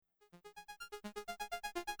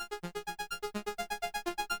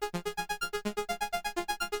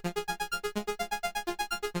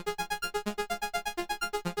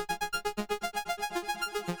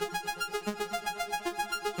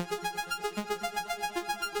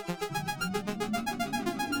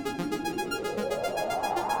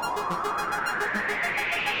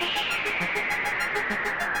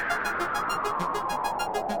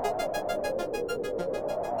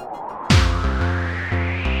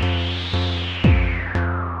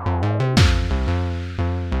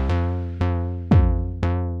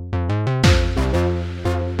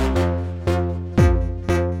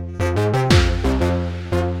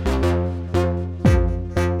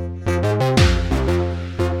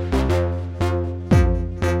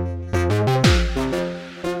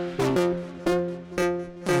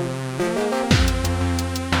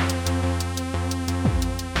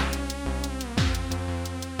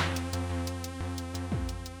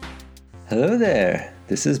Hello there,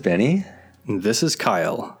 this is Benny. This is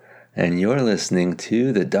Kyle. And you're listening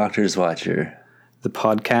to The Doctor's Watcher. The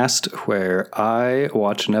podcast where I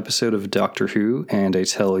watch an episode of Doctor Who and I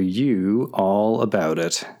tell you all about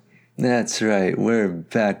it. That's right, we're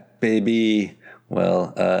back, baby.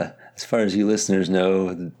 Well, as far as you listeners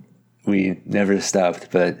know, we never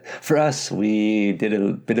stopped. But for us, we did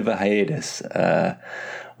a bit of a hiatus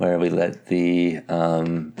where we let the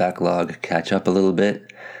backlog catch up a little bit.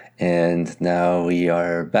 And now we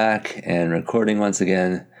are back and recording once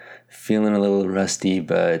again, feeling a little rusty,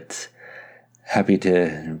 but happy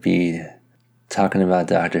to be talking about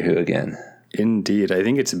Doctor Who again. Indeed. I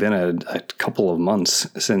think it's been a couple of months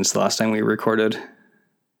since the last time we recorded.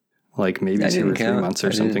 Like maybe 2 or 3 months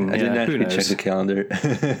or something. I didn't actually check the calendar.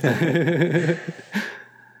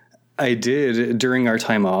 I did. During our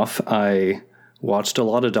time off, I watched a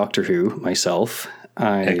lot of Doctor Who myself.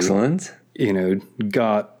 Excellent.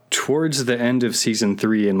 Got towards the end of season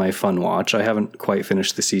 3 in my fun watch. I haven't quite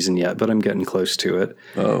finished the season yet, but I'm getting close to it.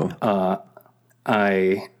 Oh.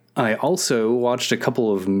 I also watched a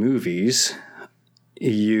couple of movies.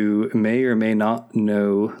 You may or may not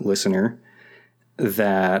know, listener,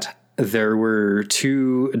 that there were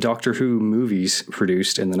 2 Doctor Who movies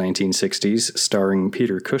produced in the 1960s starring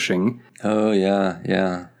Peter Cushing. Oh, yeah.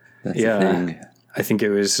 That's the thing. I think it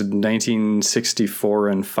was 1964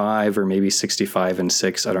 and 5 or maybe 65 and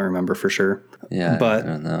 6. I don't remember for sure. Yeah, but I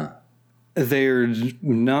don't know. They're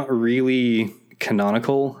not really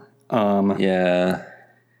canonical. Yeah.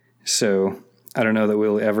 So I don't know that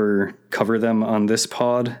we'll ever cover them on this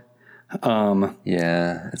pod.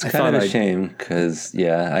 Yeah, it's kind of a shame because,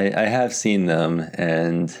 I have seen them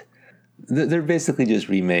and they're basically just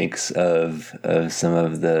remakes of some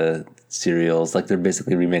of the serials. Like they're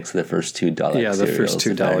basically remakes of the first 2 Dalek serials. Yeah, the first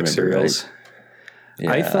 2 Dalek serials. Right.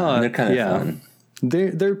 Yeah, I thought they're kind of fun.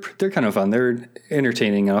 They're kind of fun. They're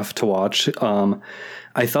entertaining enough to watch.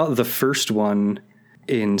 I thought the first one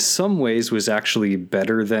in some ways was actually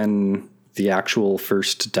better than the actual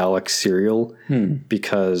first Dalek serial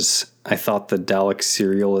because I thought the Dalek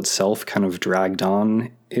serial itself kind of dragged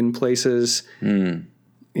on in places. It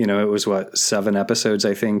was 7 episodes,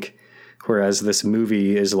 I think, whereas this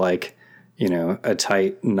movie is like, a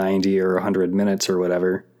tight 90 or 100 minutes or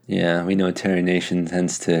whatever. Yeah, we know Terry Nation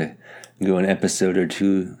tends to go an episode or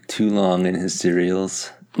two too long in his serials.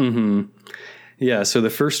 Mm-hmm. Yeah, so the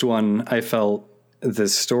first one, I felt the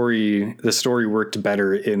story worked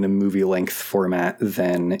better in a movie length format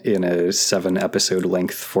than in a 7-episode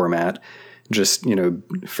length format, just,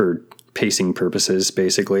 for pacing purposes,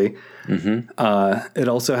 basically. Mm-hmm. It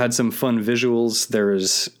also had some fun visuals. There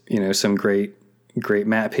was, some great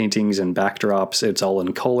matte paintings and backdrops. It's all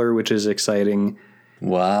in color, which is exciting.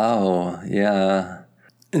 Wow. Yeah.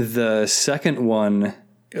 The second one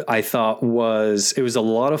I thought was a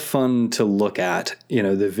lot of fun to look at.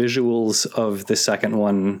 The visuals of the second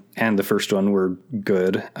one and the first one were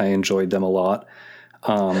good. I enjoyed them a lot.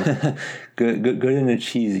 Good in a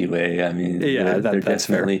cheesy way. I mean, yeah, they're that's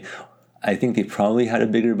definitely fair. I think they probably had a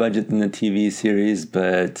bigger budget than the TV series,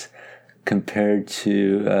 but compared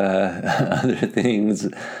to other things,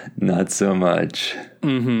 not so much.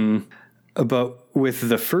 Mm-hmm. But with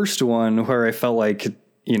the first one, where I felt like,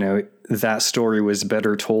 that story was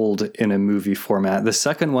better told in a movie format, the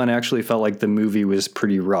second one actually felt like the movie was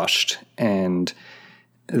pretty rushed. And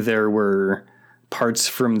there were parts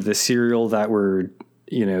from the serial that were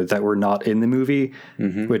not in the movie,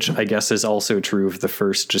 which I guess is also true of the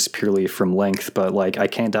first, just purely from length. But I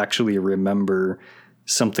can't actually remember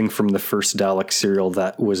something from the first Dalek serial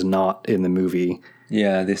that was not in the movie.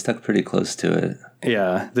 Yeah, they stuck pretty close to it.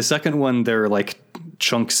 Yeah, the second one, there are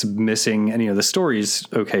chunks missing, and the story's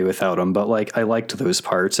okay without them, but I liked those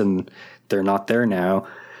parts, and they're not there now.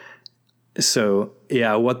 So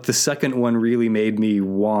yeah, what the second one really made me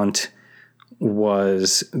want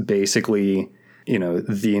was basically,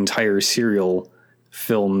 the entire serial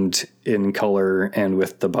filmed in color and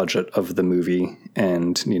with the budget of the movie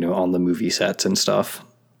and, on the movie sets and stuff.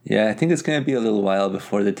 Yeah, I think it's going to be a little while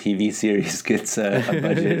before the TV series gets a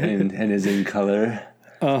budget and is in color.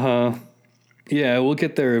 Uh-huh. Yeah, we'll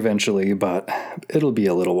get there eventually, but it'll be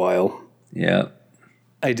a little while. Yeah.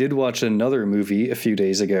 I did watch another movie a few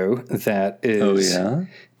days ago that is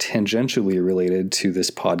tangentially related to this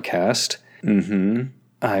podcast. Mm-hmm.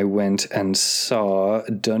 I went and saw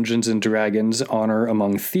Dungeons & Dragons: Honor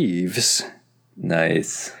Among Thieves.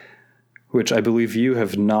 Nice. Which I believe you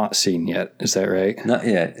have not seen yet. Is that right? Not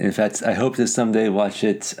yet. In fact, I hope to someday watch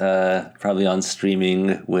it probably on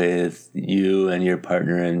streaming with you and your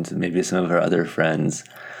partner and maybe some of our other friends.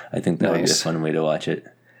 I think that would be a fun way to watch it.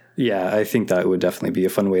 Yeah, I think that would definitely be a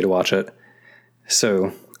fun way to watch it.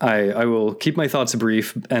 So I will keep my thoughts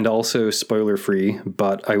brief and also spoiler free,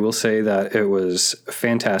 but I will say that it was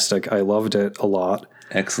fantastic. I loved it a lot.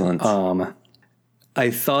 Excellent. I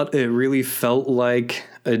thought it really felt like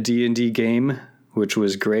a D&D game, which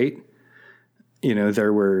was great. You know,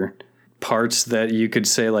 there were parts that you could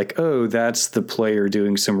say like, oh, that's the player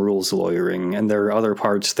doing some rules lawyering. And there are other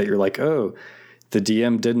parts that you're like, oh, the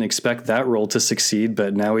DM didn't expect that role to succeed,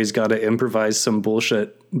 but now he's got to improvise some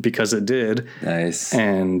bullshit because it did. Nice.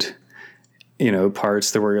 And, you know,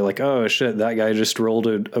 parts that where you're like, oh shit, that guy just rolled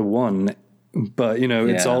a 1. But, you know,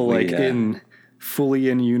 it's all like fully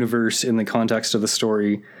in universe in the context of the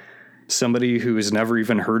story. Somebody who has never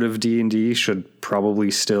even heard of D&D should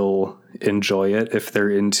probably still enjoy it if they're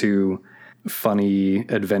into funny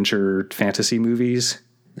adventure fantasy movies.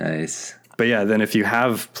 Nice. But yeah, then if you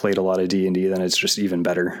have played a lot of D&D, then it's just even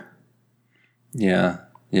better. Yeah.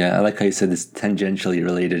 Yeah, I like how you said it's tangentially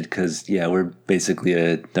related because, we're basically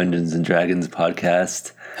a Dungeons and Dragons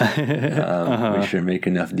podcast. We sure make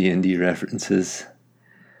enough D&D references.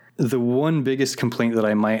 The one biggest complaint that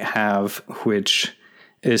I might have, which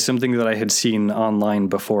is something that I had seen online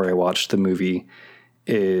before I watched the movie,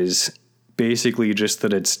 is basically just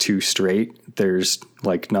that it's too straight. There's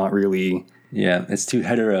like not really... Yeah, it's too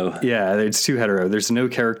hetero. Yeah, it's too hetero. There's no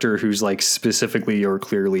character who's like specifically or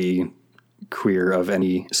clearly queer of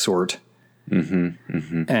any sort.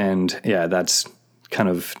 And yeah, that's kind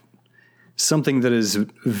of something that is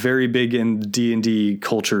very big in D&D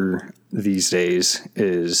culture these days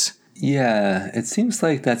is... Yeah, it seems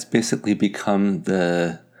like that's basically become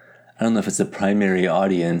I don't know if it's the primary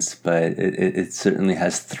audience, but it certainly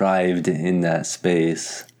has thrived in that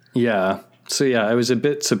space. Yeah. So yeah, I was a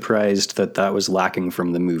bit surprised that was lacking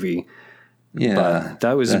from the movie. Yeah, but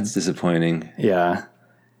that's disappointing. Yeah,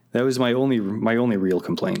 that was my only real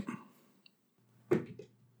complaint.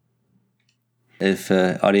 If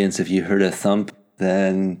you heard a thump,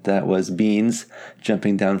 then that was Beans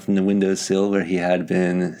jumping down from the windowsill where he had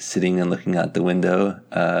been sitting and looking out the window.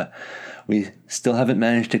 We still haven't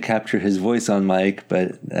managed to capture his voice on mic,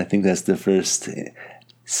 but I think that's the first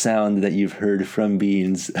sound that you've heard from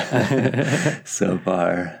Beans so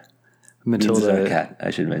far. Matilda, Beans is our cat,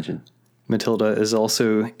 I should mention. Matilda is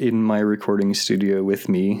also in my recording studio with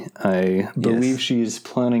me. I believe she is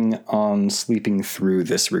planning on sleeping through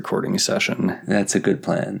this recording session. That's a good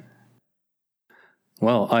plan.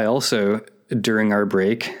 Well, I also, during our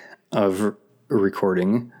break of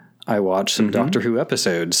recording, I watched some Doctor Who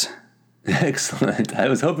episodes. Excellent. I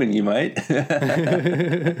was hoping you might.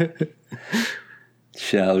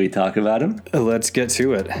 Shall we talk about them? Let's get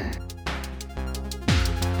to it.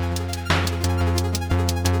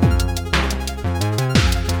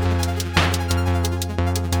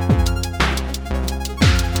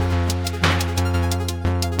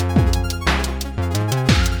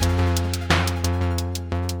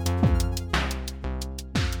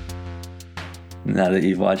 Now that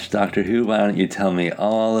you've watched Doctor Who, why don't you tell me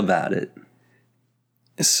all about it?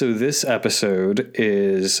 So this episode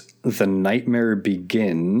is The Nightmare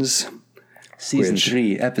Begins. Season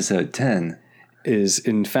 3, Episode 10. Is,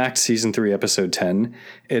 in fact, Season 3, Episode 10.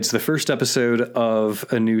 It's the first episode of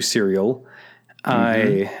a new serial.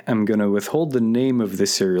 I am going to withhold the name of the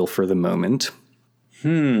serial for the moment.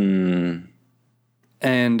 And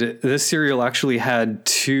this serial actually had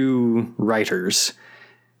 2 writers.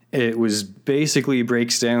 It was basically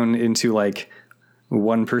breaks down into like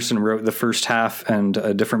one person wrote the first half and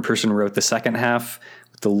a different person wrote the second half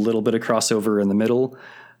with a little bit of crossover in the middle.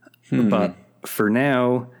 But for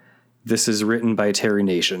now, this is written by Terry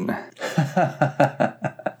Nation.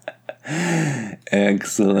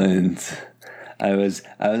 Excellent. I was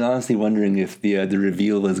honestly wondering if the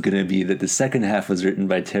reveal was going to be that the second half was written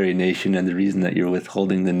by Terry Nation, and the reason that you're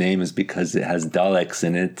withholding the name is because it has Daleks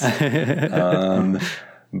in it.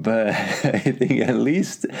 But I think at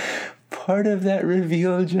least part of that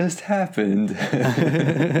reveal just happened.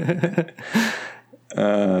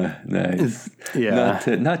 Nice. Yeah.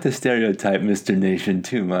 Not to stereotype Mr. Nation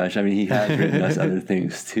too much. I mean, he has written us other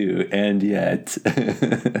things too, and yet.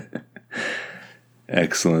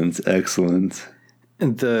 Excellent.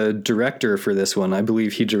 The director for this one, I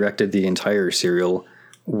believe he directed the entire serial,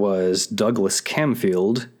 was Douglas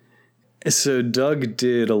Camfield. So Doug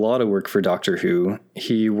did a lot of work for Doctor Who.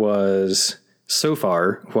 He was, so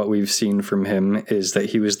far, what we've seen from him is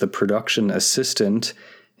that he was the production assistant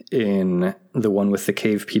in the one with the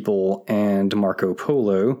cave people and Marco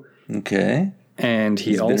Polo. Okay. And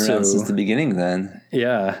he's been also around since the beginning then.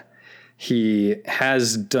 Yeah. He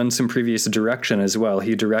has done some previous direction as well.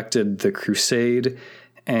 He directed The Crusade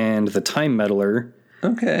and The Time Meddler.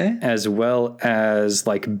 Okay. as well as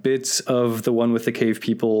like bits of the one with the cave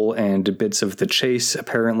people and bits of The Chase,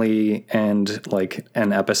 apparently, and like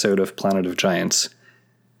an episode of Planet of Giants.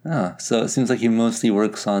 Oh, so it seems like he mostly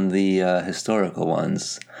works on the historical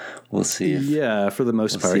ones. We'll see if For the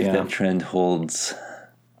most part, see if that trend holds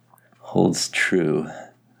true.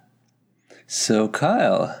 So,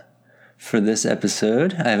 Kyle, for this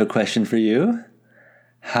episode, I have a question for you.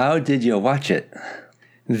 How did you watch it?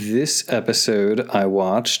 This episode I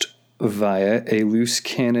watched via a loose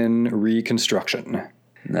cannon reconstruction.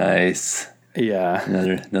 Nice. Yeah.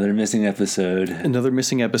 Another missing episode. Another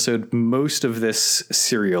missing episode. Most of this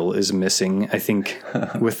serial is missing. I think,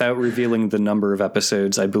 without revealing the number of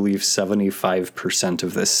episodes, I believe 75%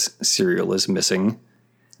 of this serial is missing.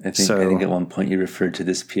 I think at one point you referred to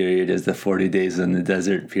this period as the 40 Days in the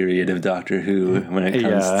Desert period of Doctor Who when it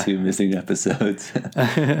comes to missing episodes.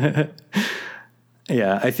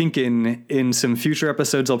 Yeah, I think in some future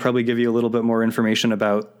episodes, I'll probably give you a little bit more information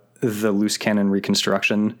about the loose cannon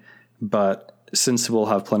reconstruction. But since we'll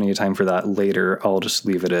have plenty of time for that later, I'll just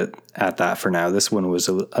leave it at that for now. This one was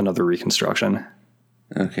another reconstruction.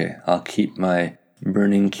 Okay, I'll keep my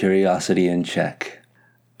burning curiosity in check.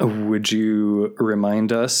 Would you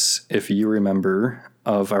remind us, if you remember,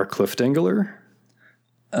 of our Cliff Dangler?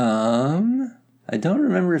 I don't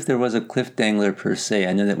remember if there was a Cliff Dangler per se.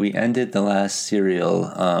 I know that we ended the last serial,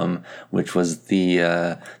 which was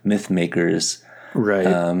the Myth Makers.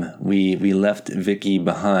 Right. We left Vicky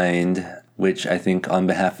behind, which I think on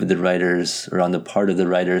behalf of the writers, or on the part of the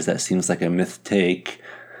writers, that seems like a myth take.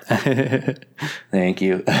 Thank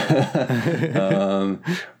you.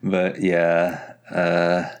 But yeah,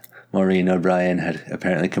 Maureen O'Brien had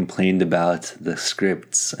apparently complained about the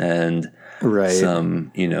scripts, and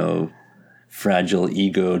some, fragile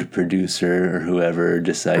egoed producer or whoever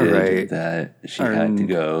decided that she had to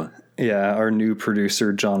go. Yeah, our new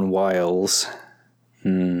producer, John Wiles.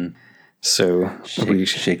 So we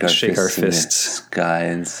shake our fists in the sky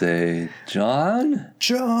and say, John?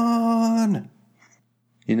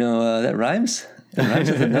 That rhymes. It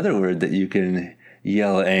rhymes with another word that you can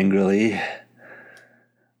yell angrily.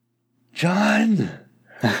 John!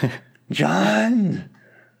 John!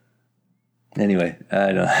 Anyway,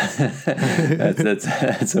 I don't know.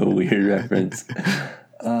 that's a weird reference.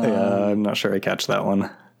 I'm not sure I catch that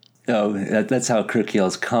one. Oh, that's how Kirk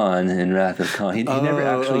yells Khan in Wrath of Khan. He never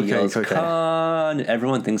actually yells Khan.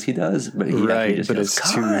 Everyone thinks he does, but he actually just yells it's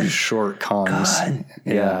Khan. two short Khans. Khan.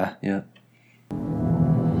 Yeah.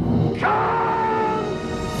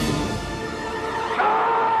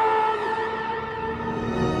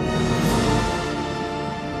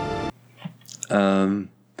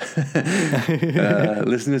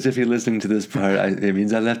 Listeners, if you're listening to this part, it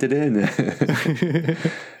means I left it in.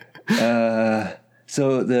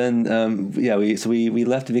 So then, we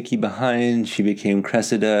left Vicky behind. She became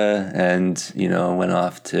Cressida, and went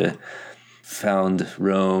off to found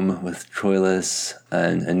Rome with Troilus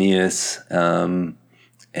and Aeneas, and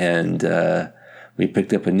we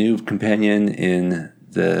picked up a new companion in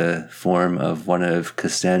the form of one of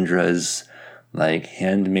Cassandra's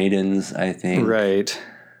handmaidens, I think. Right.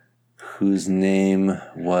 Whose name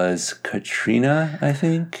was Katrina, I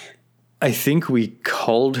think. I think we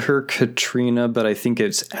called her Katrina, but I think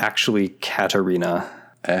it's actually Katerina.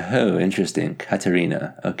 Oh, interesting.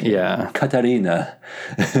 Katerina. Okay. Yeah. Katarina.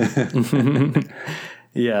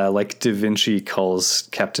 Yeah, like Da Vinci calls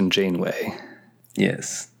Captain Janeway.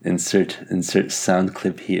 Yes. Insert sound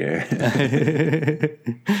clip here. Katarina,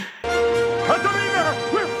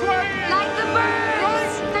 we're flying!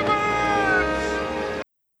 Like the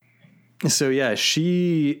birds! So yeah,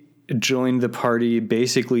 she joined the party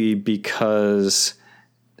basically because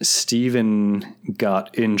Stephen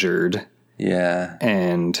got injured. Yeah.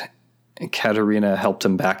 And Katerina helped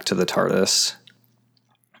him back to the TARDIS.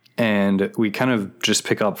 And we kind of just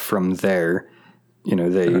pick up from there.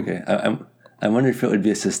 Okay. I wonder if it would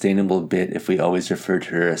be a sustainable bit if we always referred to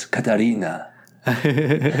her as Katarina.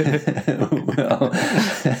 Well,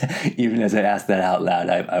 even as I ask that out loud,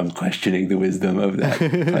 I'm questioning the wisdom of that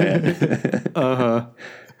plan.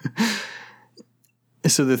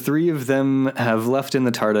 So the three of them have left in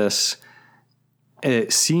the TARDIS.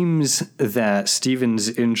 It seems that Stephen's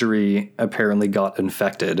injury apparently got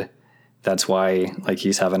infected. That's why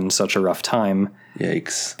he's having such a rough time.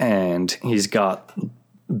 Yikes. And he's got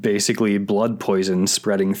basically blood poison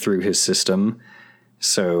spreading through his system.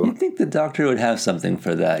 So you'd think the Doctor would have something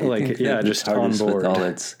for that. just on board. With all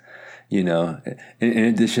its, in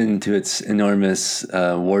addition to its enormous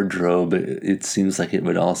wardrobe, it seems like it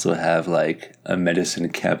would also have like a medicine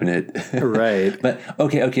cabinet. Right. But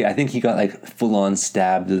okay, I think he got like full on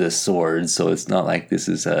stabbed with a sword, so it's not like this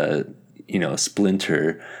is a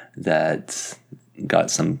splinter that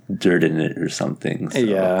got some dirt in it or something. So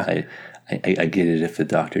yeah. I get it if the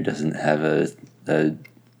Doctor doesn't have a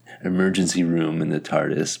emergency room in the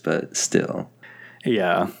TARDIS, but still.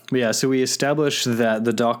 Yeah. So we established that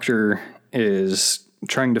the Doctor is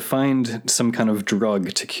trying to find some kind of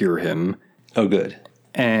drug to cure him. Oh, good.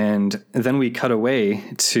 And then we cut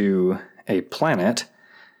away to a planet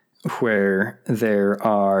where there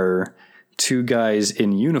are two guys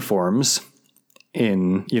in uniforms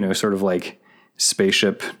in, sort of like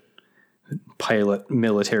spaceship pilot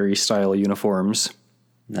military style uniforms.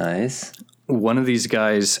 Nice. One of these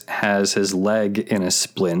guys has his leg in a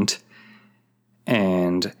splint,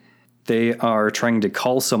 and they are trying to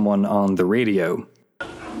call someone on the radio.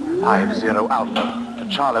 50 Alpha to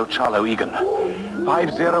Charlo Egan.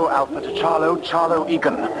 50 Alpha to Charlo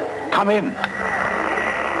Egan. Come in.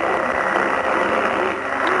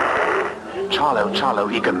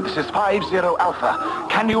 Charlo Egan. This is 50 Alpha.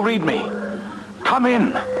 Can you read me? Come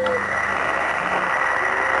in.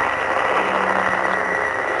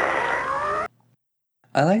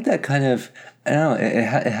 I like that kind of, I don't know, it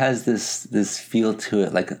has this feel to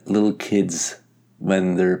it, like little kids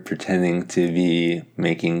when they're pretending to be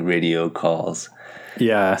making radio calls.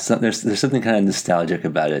 Yeah. So there's something kind of nostalgic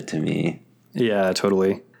about it to me. Yeah,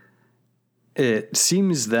 totally. It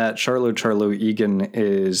seems that Charlo Egan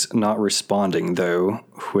is not responding, though,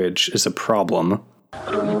 which is a problem.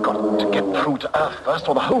 We've got to get through to Earth first,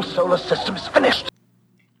 or the whole solar system is finished.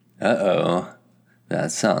 Uh-oh.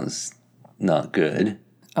 That sounds not good.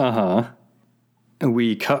 Uh-huh.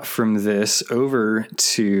 We cut from this over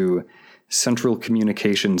to Central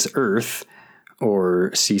Communications Earth,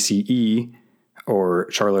 or CCE, or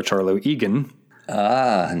Charlo Egan.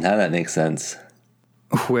 Ah, now that makes sense.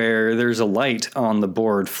 Where there's a light on the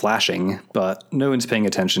board flashing, but no one's paying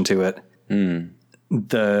attention to it.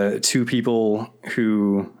 The two people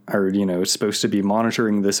who are, supposed to be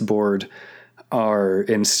monitoring this board are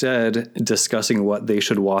instead discussing what they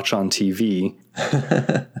should watch on TV.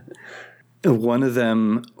 One of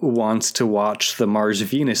them wants to watch the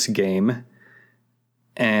Mars-Venus game,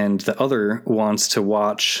 and the other wants to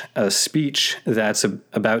watch a speech that's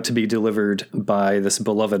about to be delivered by this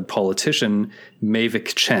beloved politician,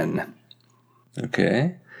 Mavic Chen.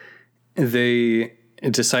 Okay. They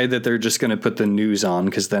decide that they're just going to put the news on,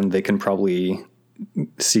 because then they can probably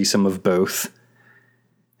see some of both.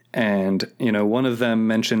 And, one of them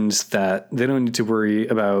mentions that they don't need to worry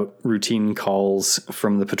about routine calls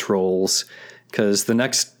from the patrols, because the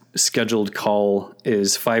next scheduled call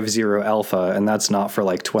is 50 Alpha, and that's not for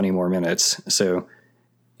like 20 more minutes. So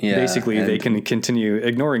basically they can continue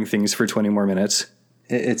ignoring things for 20 more minutes.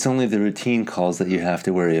 It's only the routine calls that you have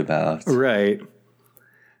to worry about. Right.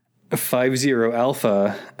 50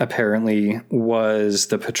 Alpha apparently was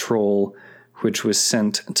the patrol which was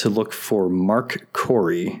sent to look for Mark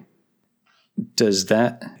Corey. Does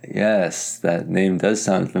that... Yes, that name does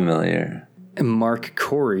sound familiar. Mark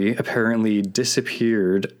Corey apparently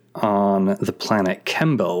disappeared on the planet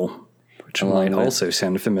Kembo, which might also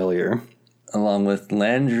sound familiar. Along with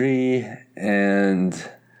Landry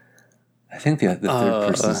and... I think the third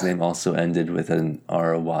person's name also ended with an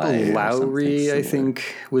R-Y. Lowry, I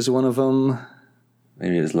think, was one of them.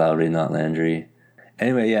 Maybe it was Lowry, not Landry.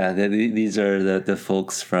 Anyway, yeah, these are the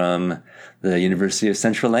folks from the University of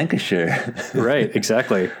Central Lancashire. Right,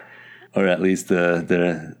 exactly. Or at least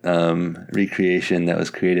the recreation that was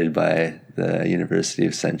created by the University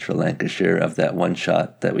of Central Lancashire of that one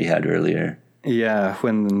shot that we had earlier. Yeah,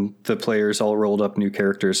 when the players all rolled up new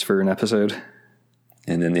characters for an episode.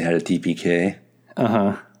 And then they had a TPK.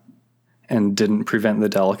 Uh-huh. And didn't prevent the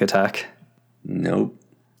Dalek attack. Nope.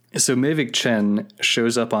 So Mavic Chen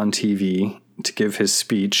shows up on TV to give his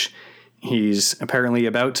speech. He's apparently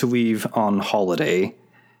about to leave on holiday.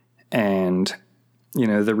 And,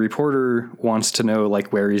 the reporter wants to know,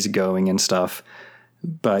 where he's going and stuff.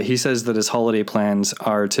 But he says that his holiday plans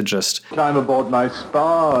are to just climb aboard my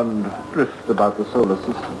star and drift about the solar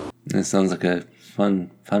system. It sounds like a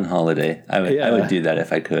fun holiday. I would do that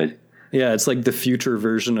if I could. Yeah, it's like the future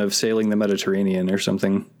version of sailing the Mediterranean or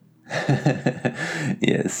something.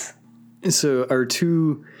 Yes. So our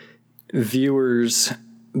two viewers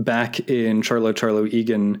back in Charlo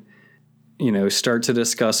Egan, start to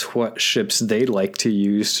discuss what ships they'd like to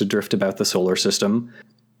use to drift about the solar system.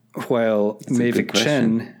 While Mavic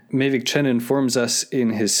Chen informs us in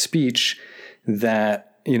his speech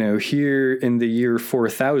that here in the year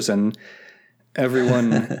 4000,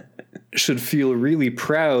 everyone should feel really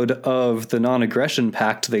proud of the non-aggression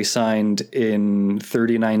pact they signed in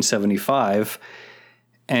 3975.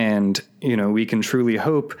 And, we can truly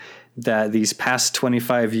hope that these past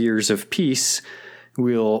 25 years of peace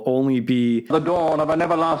will only be The dawn of an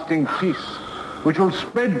everlasting peace, which will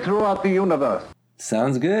spread throughout the universe.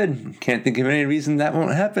 Sounds good. Can't think of any reason that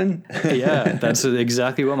won't happen. Yeah, that's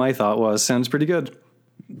exactly what my thought was. Sounds pretty good.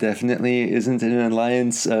 Definitely isn't an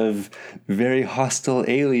alliance of very hostile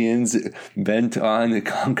aliens bent on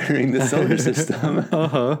conquering the solar system.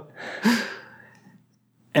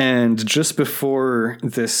 And just before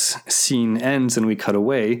this scene ends and we cut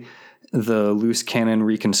away, the loose cannon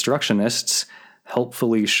reconstructionists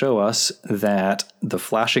helpfully show us that the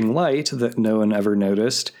flashing light that no one ever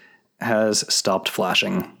noticed has stopped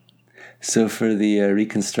flashing. So for the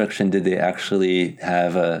reconstruction, did they actually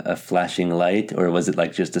have a flashing light, or was it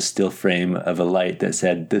like just a still frame of a light that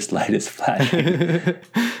said, this light is flashing?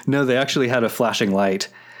 No, they actually had a flashing light.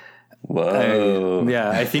 Whoa.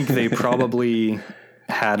 I think they probably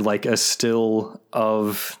had like a still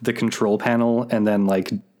of the control panel and then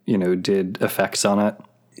did effects on it.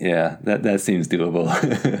 Yeah, that seems doable.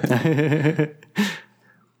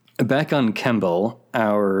 Back on Kemble,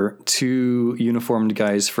 our two uniformed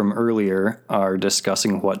guys from earlier are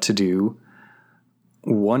discussing what to do.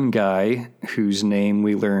 One guy, whose name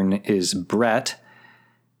we learn is Brett,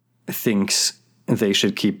 thinks they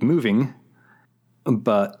should keep moving,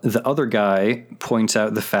 but the other guy points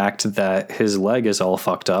out the fact that his leg is all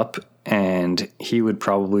fucked up and he would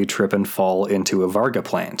probably trip and fall into a Varga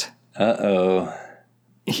plant. Uh-oh.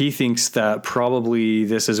 He thinks that probably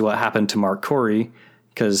this is what happened to Mark Corey,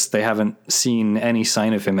 because they haven't seen any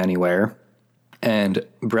sign of him anywhere. And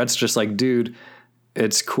Brett's just like, dude,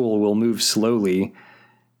 it's cool, we'll move slowly.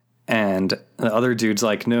 And the other dude's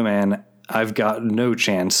like, no, man, I've got no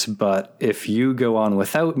chance, but if you go on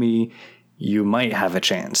without me, you might have a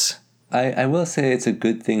chance. I will say it's a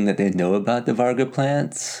good thing that they know about the Varga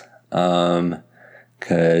plants,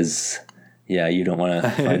 because, you don't want to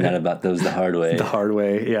find out about those the hard way. The hard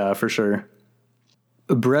way, yeah, for sure.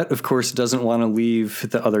 Brett, of course, doesn't want to leave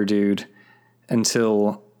the other dude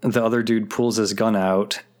until the other dude pulls his gun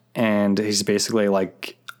out, and he's basically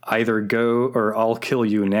like, either go or I'll kill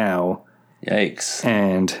you now. Yikes.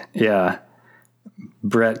 And,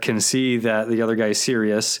 Brett can see that the other guy's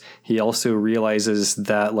serious. He also realizes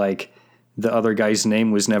that, the other guy's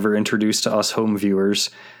name was never introduced to us home viewers,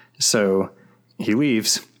 so he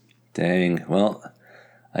leaves. Dang. Well,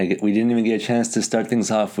 we didn't even get a chance to start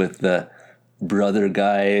things off with the brother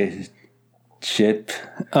guy ship.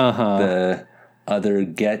 The other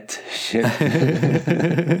get ship.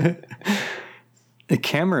 The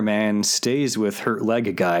cameraman stays with Hurt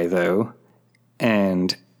Leg Guy, though,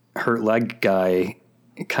 and Hurt Leg Guy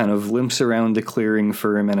kind of limps around the clearing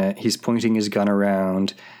for a minute. He's pointing his gun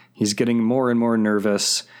around. He's getting more and more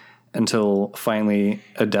nervous until finally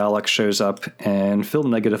a Dalek shows up and film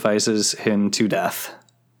negativizes him to death.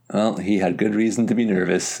 Well, he had good reason to be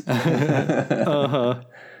nervous. The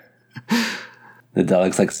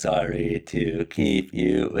Dalek's like, sorry to keep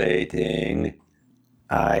you waiting.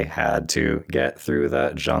 I had to get through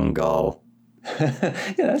that jungle.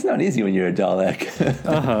 Yeah, that's not easy when you're a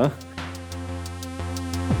Dalek.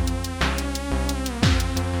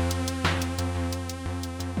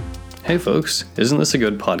 Hey folks, isn't this a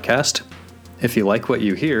good podcast? If you like what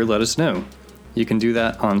you hear, let us know. You can do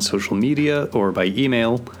that on social media or by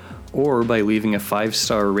email, or by leaving a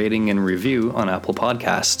 5-star rating and review on Apple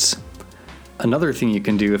Podcasts. Another thing you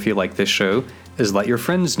can do if you like this show is let your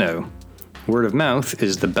friends know. Word of mouth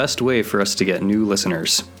is the best way for us to get new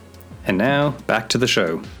listeners. And now, back to the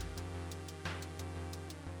show.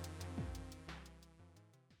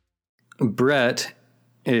 Brett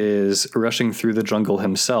is rushing through the jungle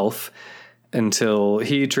himself until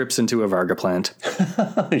he trips into a Varga plant.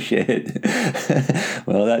 Oh, shit.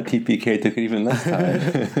 Well, that TPK took even less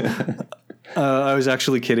time. I was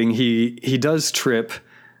actually kidding. He does trip,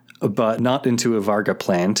 but not into a Varga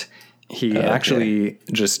plant. He actually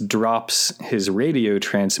just drops his radio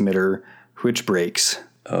transmitter, which breaks.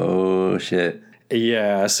 Oh, shit.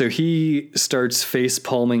 Yeah, so he starts face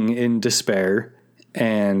palming in despair,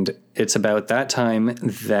 and it's about that time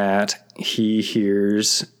that he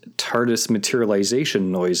hears TARDIS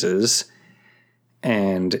materialization noises,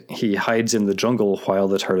 and he hides in the jungle while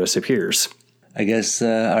the TARDIS appears. I guess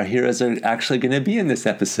our heroes are actually going to be in this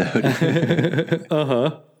episode.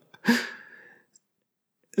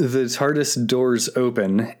 The TARDIS doors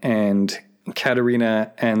open, and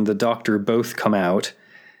Katerina and the Doctor both come out.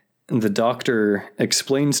 the Doctor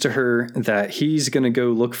explains to her that he's going to go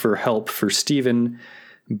look for help for Stephen,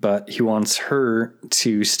 but he wants her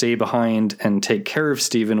to stay behind and take care of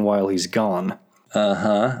Stephen while he's gone.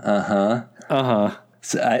 So,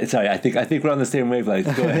 sorry, I think we're on the same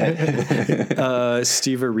wavelength. Go ahead.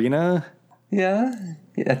 Steve Arena? Yeah,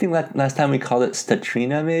 I think last time we called it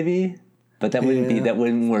Statrina, maybe, but that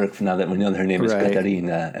wouldn't work now that we know that her name is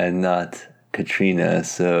Katarina and not Katrina.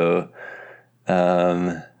 So,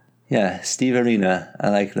 Steve Arena, I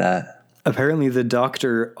like that. Apparently, the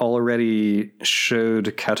Doctor already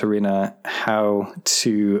showed Katarina how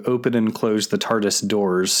to open and close the TARDIS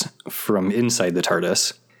doors from inside the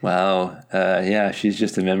TARDIS. Wow. She's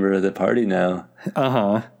just a member of the party now.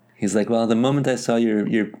 He's like, well, the moment I saw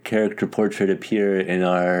your character portrait appear in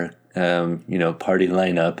our, party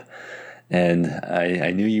lineup, and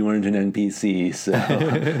I knew you weren't an NPC, so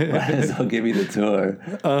might as well give me the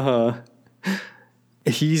tour.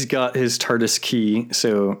 He's got his TARDIS key,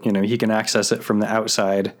 so, he can access it from the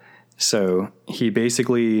outside. So he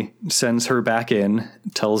basically sends her back in,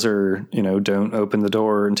 tells her, don't open the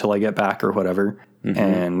door until I get back or whatever.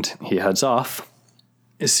 And he heads off.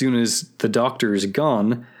 As soon as the Doctor is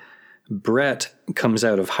gone, Brett comes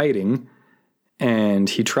out of hiding and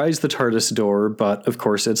he tries the TARDIS door, but of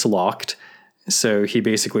course it's locked. So he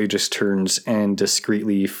basically just turns and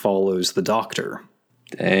discreetly follows the Doctor.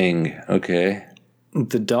 Dang. Okay.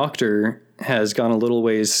 The Doctor has gone a little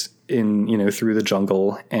ways in, through the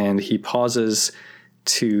jungle, and he pauses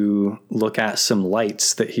to look at some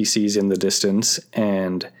lights that he sees in the distance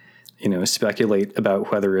and, speculate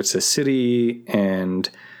about whether it's a city and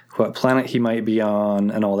what planet he might be on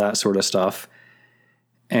and all that sort of stuff.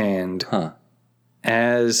 And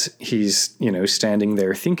as he's, standing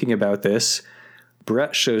there thinking about this,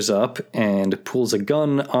 Brett shows up and pulls a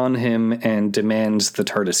gun on him and demands the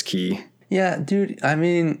TARDIS key. Yeah, dude, I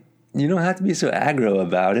mean, you don't have to be so aggro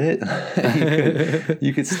about it.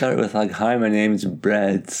 you could start with like, hi, my name's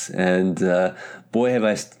Brett, and boy, have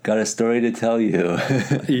I got a story to tell you.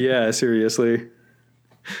 Yeah, seriously.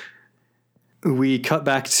 We cut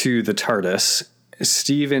back to the TARDIS.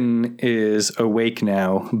 Stephen is awake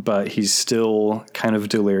now, but he's still kind of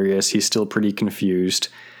delirious. He's still pretty confused.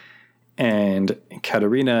 And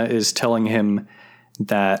Katarina is telling him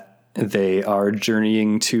that they are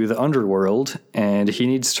journeying to the underworld and he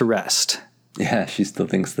needs to rest. Yeah, she still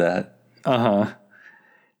thinks that.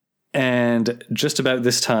 And just about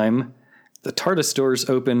this time, the TARDIS doors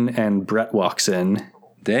open and Brett walks in.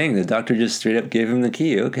 Dang, the Doctor just straight up gave him the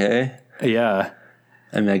key. Okay. Yeah.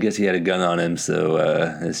 I mean, I guess he had a gun on him, so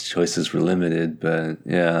his choices were limited, but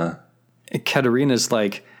yeah. Katarina's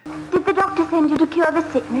like, did the doctor send you to cure the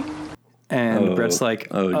sickness? And Brett's like,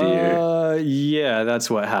 oh dear. Yeah, that's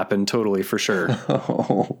what happened. Totally, for sure.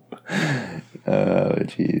 Oh,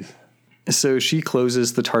 jeez. So she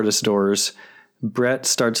closes the TARDIS doors. Brett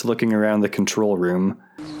starts looking around the control room.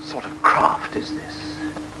 What sort of craft is this?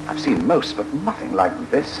 I've seen most, but nothing like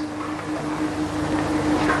this.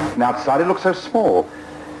 From outside, it looks so small.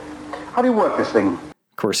 How do you work this thing?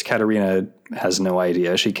 Of course, Katarina has no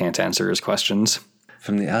idea. She can't answer his questions.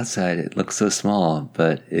 From the outside, it looks so small,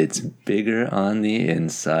 but it's bigger on the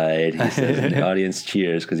inside, he says, and the audience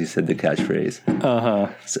cheers because he said the catchphrase.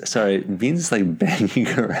 Sorry, Beans is like banging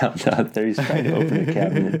around out there. He's trying to open a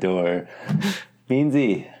cabinet door.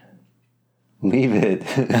 Beansy, leave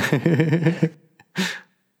it.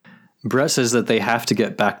 Brett says that they have to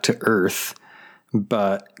get back to Earth,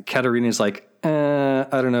 but Katarina's like, I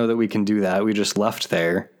don't know that we can do that. We just left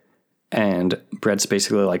there. And Brett's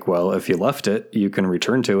basically like, well, if you left it, you can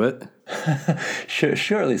return to it.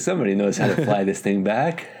 Surely somebody knows how to fly this thing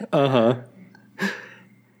back.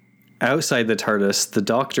 Outside the TARDIS, the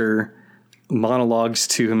Doctor monologues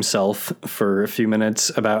to himself for a few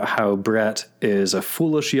minutes about how Brett is a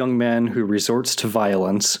foolish young man who resorts to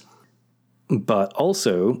violence. But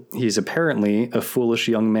also, he's apparently a foolish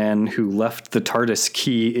young man who left the TARDIS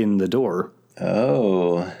key in the door.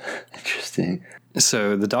 Oh, interesting.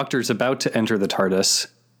 So the Doctor's about to enter the TARDIS,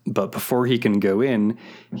 but before he can go in,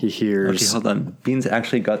 he hears... Okay, hold on. Beans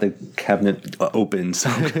actually got the cabinet open, so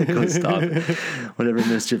I'm going to go stop whatever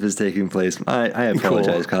mischief is taking place. I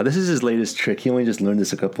apologize, Kyle. This is his latest trick. He only just learned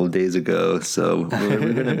this a couple of days ago, so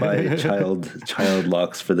we're going to buy child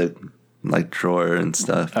locks for the drawer and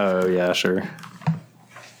stuff. Oh, yeah, sure.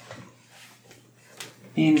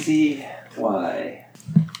 Beansy, why?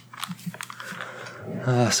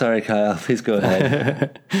 Oh, sorry, Kyle. Please go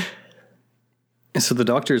ahead. So the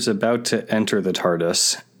Doctor's about to enter the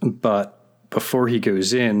TARDIS, but before he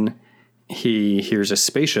goes in, he hears a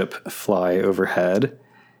spaceship fly overhead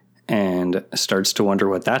and starts to wonder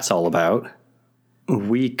what that's all about.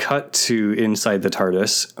 We cut to inside the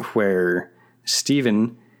TARDIS where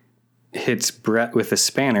Stephen hits Brett with a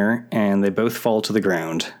spanner and they both fall to the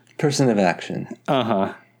ground. Person of action.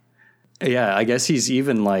 Uh-huh. Yeah, I guess he's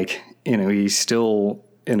even like, he's still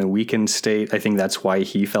in a weakened state. I think that's why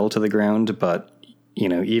he fell to the ground, but,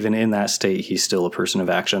 even in that state, he's still a person of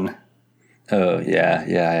action. Oh,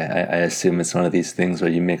 yeah. I assume it's one of these things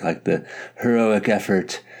where you make like the heroic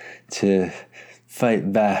effort to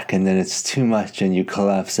fight back and then it's too much and you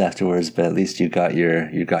collapse afterwards, but at least you got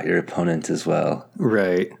your opponent as well.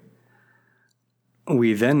 Right.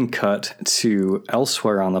 We then cut to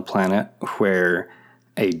elsewhere on the planet where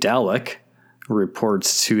a Dalek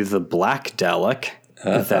reports to the Black Dalek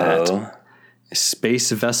that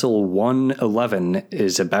Space Vessel 111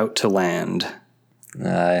 is about to land.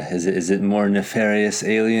 Is it more nefarious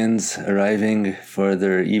aliens arriving for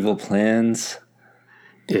their evil plans?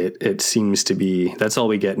 It seems to be. That's all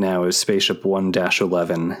we get now is Spaceship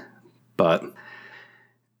 1-11. But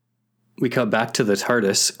we cut back to the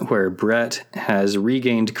TARDIS where Brett has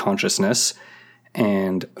regained consciousness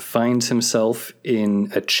and finds himself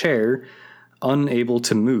in a chair, unable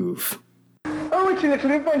to move. Oh, it's a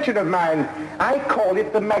little invention of mine. I call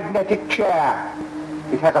it the magnetic chair.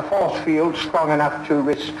 It has a force field strong enough to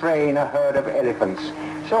restrain a herd of elephants.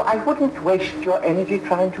 So I wouldn't waste your energy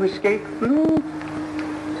trying to escape.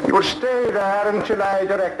 You'll stay there until I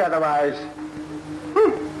direct otherwise.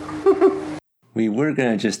 We were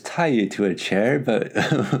going to just tie you to a chair, but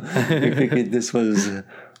we figured this was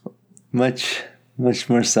much more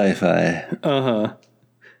sci-fi. Uh-huh.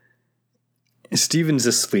 Steven's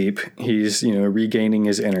asleep. He's, regaining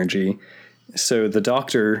his energy. So the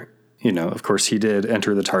doctor, of course he did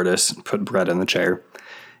enter the TARDIS, put Brett in the chair.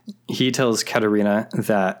 He tells Katerina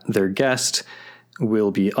that their guest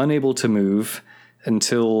will be unable to move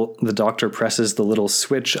until the doctor presses the little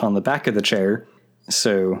switch on the back of the chair.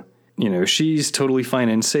 So, she's totally fine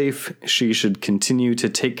and safe. She should continue to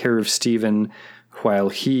take care of Stephen while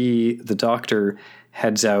he, the doctor,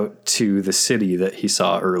 heads out to the city that he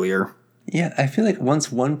saw earlier. Yeah, I feel like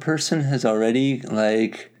once one person has already,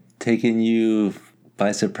 taken you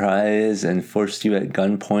by surprise and forced you at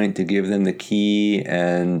gunpoint to give them the key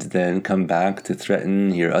and then come back to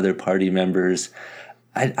threaten your other party members,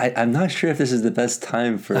 I'm not sure if this is the best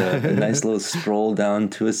time for a nice little stroll down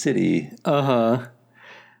to a city. Uh-huh.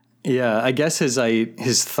 Yeah, I guess his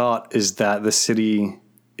thought is that the city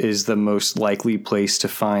is the most likely place to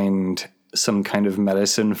find some kind of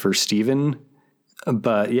medicine for Stephen.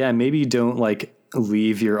 But yeah, maybe don't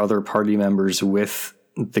leave your other party members with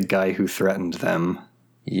the guy who threatened them.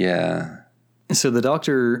 Yeah. So the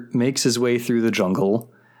doctor makes his way through the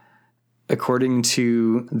jungle. According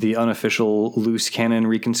to the unofficial loose cannon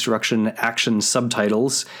reconstruction action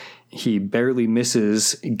subtitles, he barely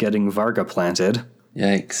misses getting Varga planted.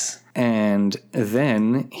 Yikes. And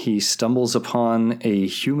then he stumbles upon a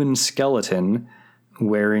human skeleton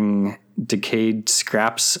wearing decayed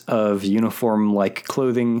scraps of uniform-like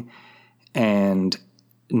clothing, and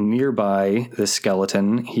nearby the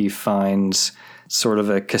skeleton he finds sort of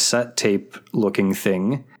a cassette tape-looking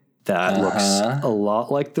thing that looks a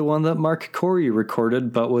lot like the one that Mark Corey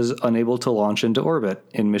recorded but was unable to launch into orbit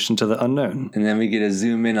in Mission to the Unknown. And then we get a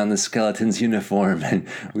zoom in on the skeleton's uniform, and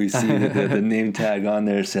we see that the name tag on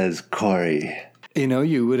there says Corey.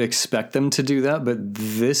 You would expect them to do that, but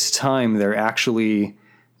this time they're actually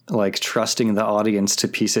trusting the audience to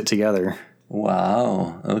piece it together.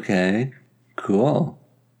 Wow. Okay. Cool.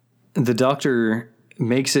 The doctor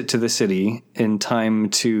makes it to the city in time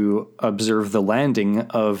to observe the landing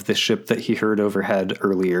of the ship that he heard overhead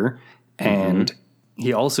earlier, and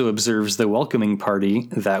he also observes the welcoming party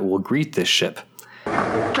that will greet this ship.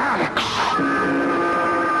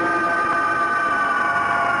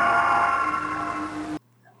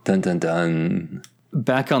 Dun dun dun.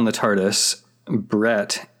 Back on the TARDIS,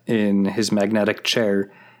 Brett, in his magnetic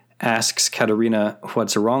chair, asks Katerina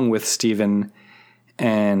what's wrong with Stephen,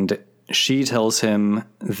 and she tells him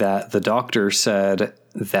that the doctor said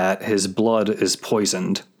that his blood is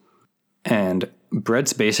poisoned. And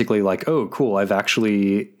Brett's basically like, oh, cool, I've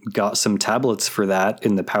actually got some tablets for that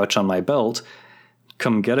in the pouch on my belt.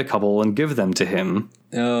 Come get a couple and give them to him.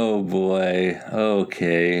 Oh, boy.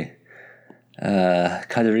 Okay.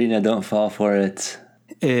 Katerina, don't fall for it.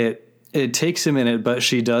 It takes a minute, but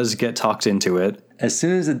she does get talked into it. As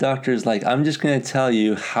soon as the doctor's like, I'm just going to tell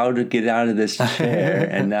you how to get out of this chair,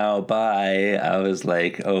 and now bye, I was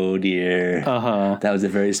like, oh dear. That was a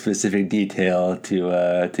very specific detail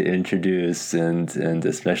to introduce, and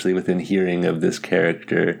especially within hearing of this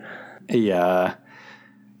character. Yeah.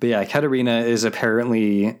 But yeah, Katerina is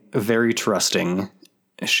apparently very trusting.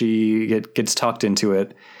 she gets talked into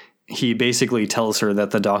it. He basically tells her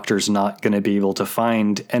that the doctor's not going to be able to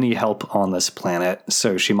find any help on this planet,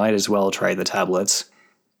 so she might as well try the tablets.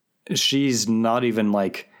 She's not even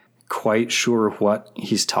like quite sure what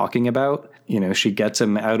he's talking about. You know, she gets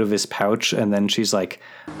him out of his pouch and then she's like,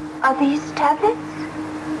 Are these tablets?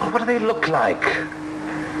 What do they look like?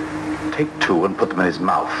 Take 2 and put them in his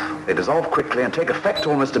mouth. They dissolve quickly and take effect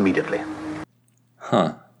almost immediately.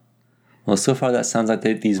 Huh. Well, so far that sounds like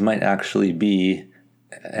these might actually be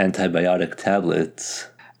antibiotic tablets.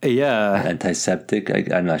 yeah.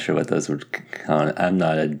 Antiseptic. I'm not sure what those would count. I'm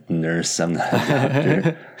not a nurse. I'm not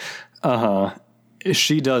a doctor.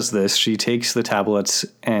 She does this. She takes the tablets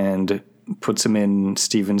and puts them in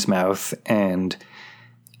Steven's mouth, and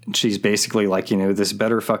she's basically like, you know, this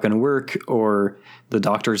better fucking work or the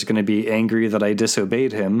doctor's going to be angry that I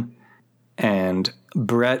disobeyed him. And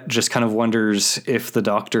Brett just kind of wonders if the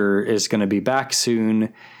doctor is going to be back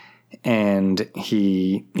soon. And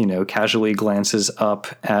he, you know, casually glances up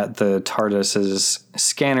at the TARDIS's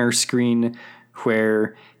scanner screen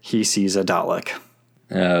where he sees a Dalek.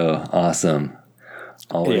 Oh, awesome.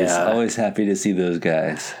 Always happy to see those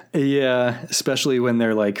guys. Yeah, especially when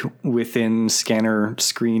they're like within scanner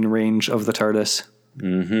screen range of the TARDIS.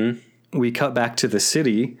 Mm-hmm. We cut back to the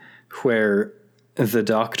city where the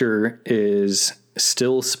doctor is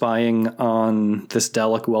still spying on this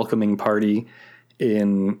Dalek welcoming party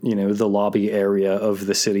in, you know, the lobby area of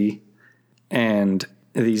the city. And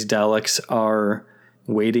these Daleks are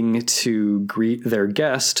waiting to greet their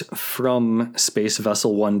guest from Space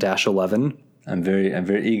Vessel 1-11. I'm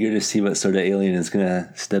very eager to see what sort of alien is going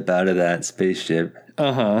to step out of that spaceship.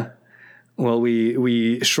 Well,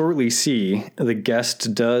 we shortly see the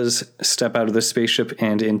guest does step out of the spaceship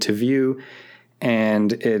and into view,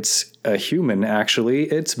 and it's a human, actually.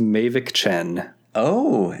 It's Mavic Chen.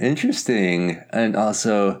 Oh, interesting. And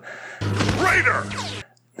also... Traitor!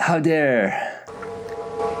 How dare...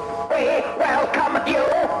 We welcome you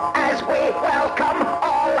as we welcome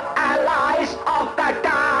all allies of the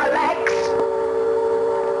Daleks.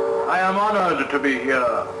 I am honored to be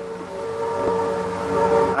here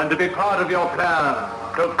and to be part of your plan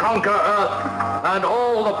to conquer Earth and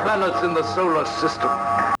all the planets in the solar system.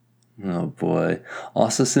 Oh boy.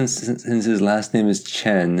 Also, since his last name is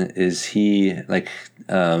Chen, is he like,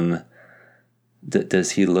 does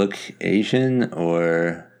he look Asian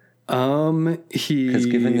or? Because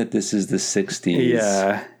given that this is the 60s.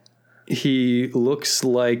 Yeah. He looks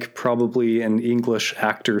like probably an English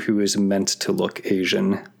actor who is meant to look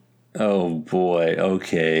Asian. Oh boy.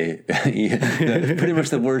 Okay. Yeah, that's pretty much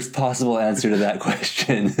the worst possible answer to that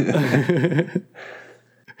question.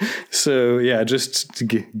 So yeah, just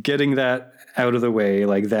getting that out of the way,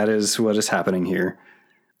 like that is what is happening here.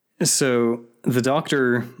 So the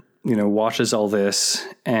doctor, you know, watches all this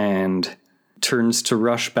and turns to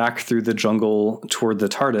rush back through the jungle toward the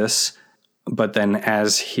TARDIS. But then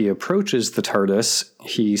as he approaches the TARDIS,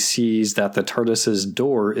 he sees that the TARDIS's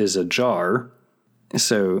door is ajar.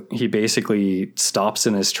 So he basically stops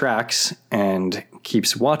in his tracks and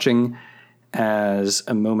keeps watching as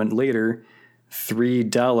a moment later, 3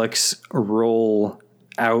 Daleks roll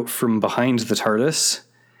out from behind the TARDIS,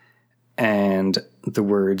 and the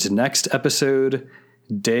words "next episode,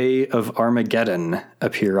 Day of Armageddon"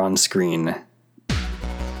 appear on screen.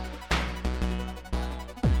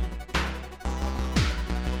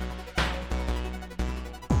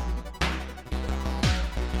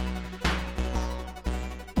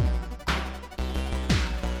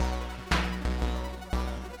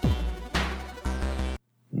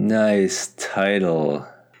 Nice title.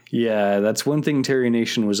 Yeah, that's one thing Terry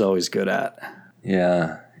Nation was always good at.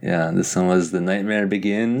 Yeah. This one was The Nightmare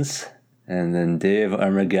Begins, and then Day of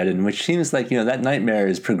Armageddon, which seems like, you know, that nightmare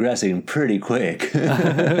is progressing pretty quick.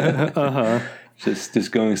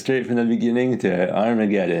 Just going straight from the beginning to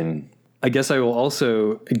Armageddon. I guess I will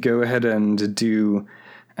also go ahead and do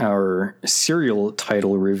our serial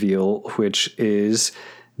title reveal, which is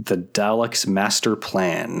The Daleks' Master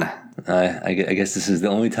Plan. I guess this is the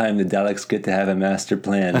only time the Daleks get to have a master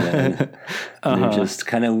plan. They're just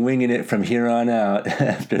kind of winging it from here on out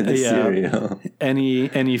after the serial.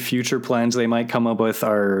 Any future plans they might come up with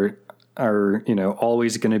are you know,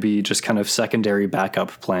 always going to be just kind of secondary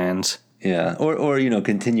backup plans. Yeah, or you know,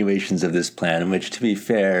 continuations of this plan, which, to be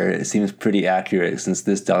fair, it seems pretty accurate since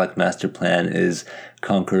this Dalek master plan is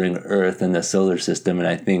conquering Earth and the solar system, and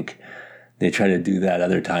I think they try to do that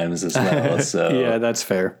other times as well. So yeah, that's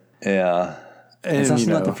fair. Yeah. And it's also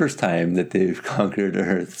not the first time that they've conquered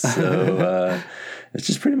Earth, so it's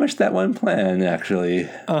just pretty much that one plan, actually.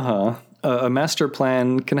 A master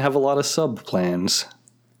plan can have a lot of sub-plans.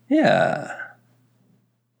 Yeah.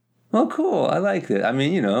 Well, cool. I liked it. I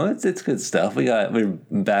mean, it's good stuff. We're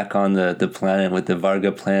back on the planet with the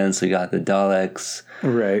Varga plants. We got the Daleks.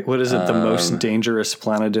 Right. What is it? The most dangerous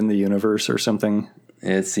planet in the universe or something?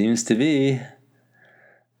 It seems to be.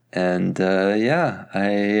 And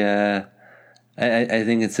I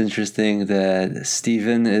think it's interesting that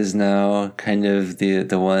Steven is now kind of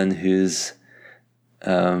the one who's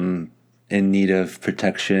in need of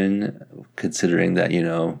protection, considering that,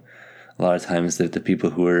 a lot of times the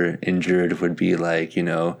people who are injured would be like,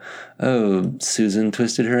 oh, Susan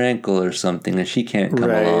twisted her ankle or something and she can't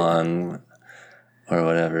come along or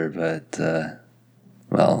whatever. But,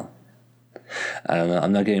 well, I don't know.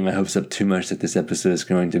 I'm not getting my hopes up too much that this episode is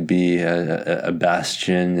going to be a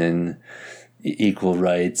bastion and equal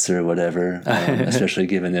rights or whatever, especially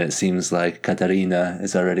given that it seems like Katarina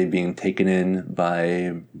is already being taken in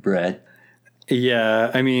by Brett.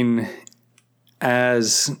 Yeah, I mean,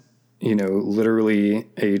 as... literally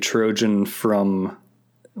a Trojan from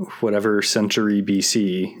whatever century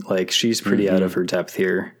BC, like she's pretty out of her depth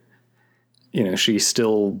here. She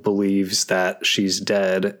still believes that she's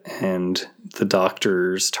dead and the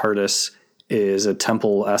doctor's TARDIS is a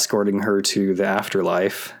temple escorting her to the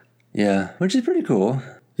afterlife. Yeah, which is pretty cool.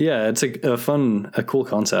 Yeah, it's a cool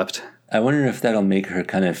concept. I wonder if that'll make her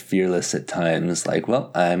kind of fearless at times, like, well,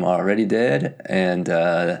 I'm already dead and,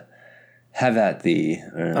 have at thee,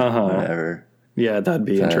 or whatever. Yeah, that'd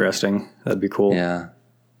be interesting. That'd be cool. Yeah.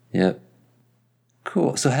 Yep.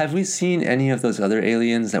 Cool. So have we seen any of those other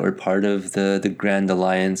aliens that were part of the Grand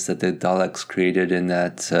Alliance that the Daleks created in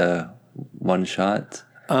that one shot?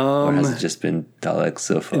 Or has it just been Daleks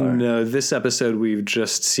so far? No, this episode we've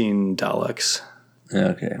just seen Daleks.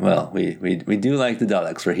 Okay. Well, we do like the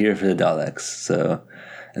Daleks. We're here for the Daleks. So...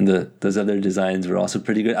 And those other designs were also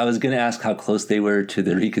pretty good. I was going to ask how close they were to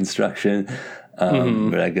the reconstruction,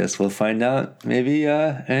 but I guess we'll find out maybe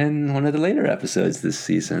in one of the later episodes this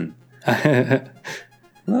season.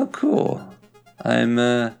 Well, cool. I'm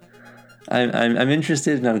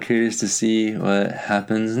interested and I'm curious to see what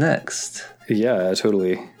happens next. Yeah,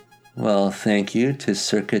 totally. Well, thank you to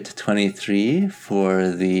Circuit 23 for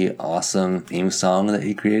the awesome theme song that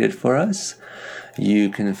he created for us. You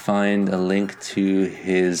can find a link to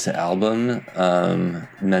his album,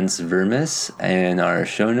 Mens Vermis, in our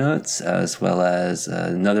show notes, as well as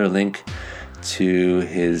another link to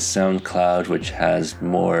his SoundCloud, which has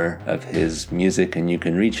more of his music, and you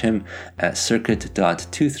can reach him at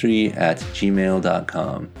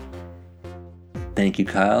circuit.23@gmail.com. Thank you,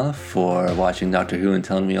 Kyle, for watching Doctor Who and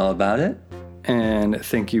telling me all about it. And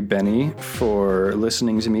thank you, Benny, for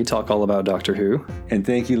listening to me talk all about Doctor Who. And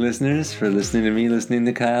thank you, listeners, for listening to me, listening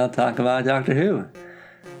to Kyle talk about Doctor Who.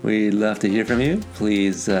 We'd love to hear from you.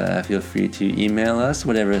 Please feel free to email us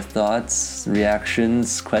whatever thoughts,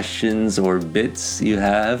 reactions, questions, or bits you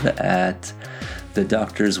have at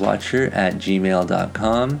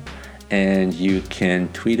thedoctorswatcher@gmail.com. And you can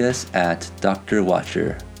tweet us at Dr.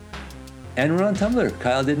 Watcher. And we're on Tumblr.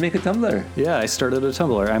 Kyle did make a Tumblr. Yeah, I started a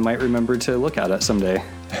Tumblr. I might remember to look at it someday.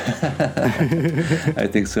 I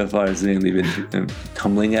think so far it's mainly been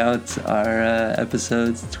tumbling out our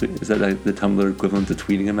episodes. Is that like the Tumblr equivalent to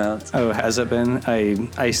tweeting them out? Oh, has it been?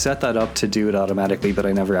 I set that up to do it automatically, but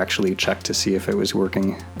I never actually checked to see if it was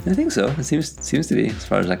working. I think so. It seems to be, as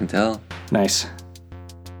far as I can tell. Nice.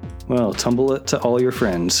 Well, tumble it to all your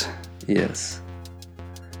friends. Yes.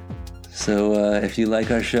 So if you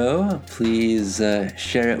like our show, please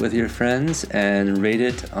share it with your friends and rate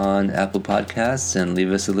it on Apple Podcasts and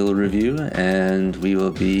leave us a little review, and we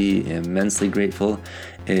will be immensely grateful.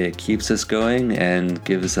 It keeps us going and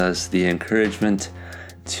gives us the encouragement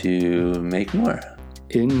to make more.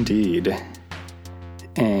 Indeed.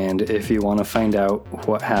 And if you want to find out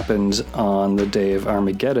what happens on the day of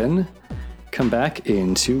Armageddon, come back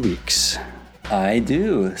in 2 weeks. I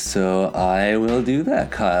do, so I will do that,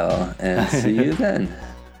 Kyle, and see you then.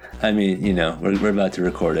 I mean, we're about to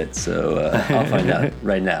record it, so I'll find out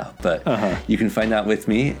right now. But you can find out with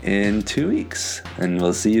me in 2 weeks, and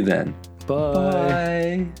we'll see you then. Bye.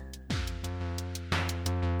 Bye.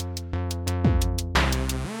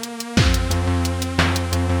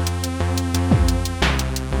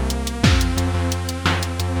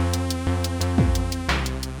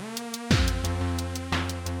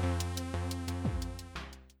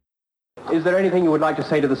 Is there anything you would like to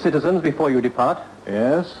say to the citizens before you depart?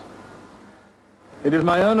 Yes. It is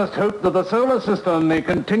my earnest hope that the solar system may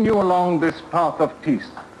continue along this path of peace.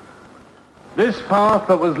 This path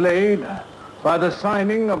that was laid by the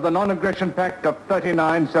signing of the Non-Aggression Pact of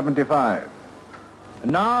 3975.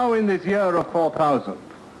 Now, in this year of 4000,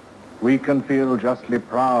 we can feel justly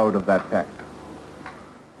proud of that pact.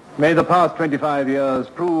 May the past 25 years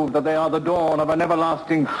prove that they are the dawn of an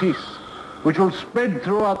everlasting peace which will spread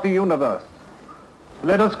throughout the universe.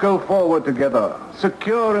 Let us go forward together,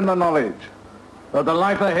 secure in the knowledge that the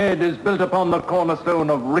life ahead is built upon the cornerstone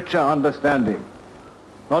of richer understanding,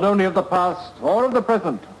 not only of the past or of the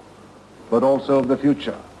present, but also of the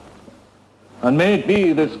future. And may it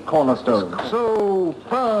be this cornerstone, so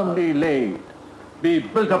firmly laid, be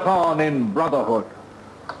built upon in brotherhood,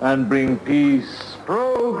 and bring peace,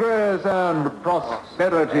 progress, and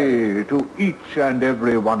prosperity to each and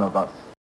every one of us.